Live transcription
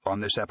On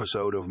this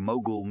episode of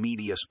Mogul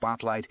Media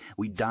Spotlight,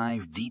 we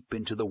dive deep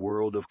into the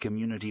world of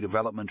community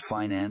development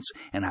finance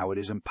and how it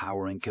is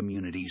empowering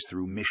communities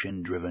through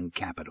mission-driven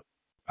capital.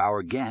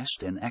 Our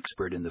guest, an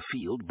expert in the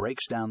field,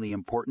 breaks down the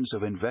importance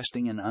of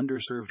investing in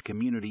underserved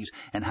communities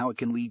and how it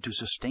can lead to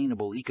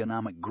sustainable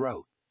economic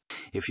growth.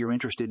 If you're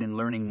interested in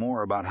learning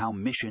more about how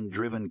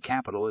mission-driven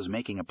capital is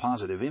making a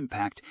positive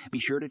impact, be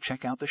sure to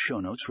check out the show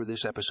notes for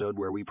this episode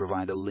where we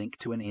provide a link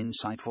to an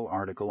insightful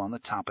article on the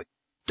topic.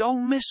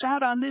 Don't miss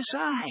out on this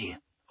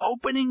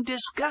eye-opening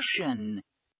discussion.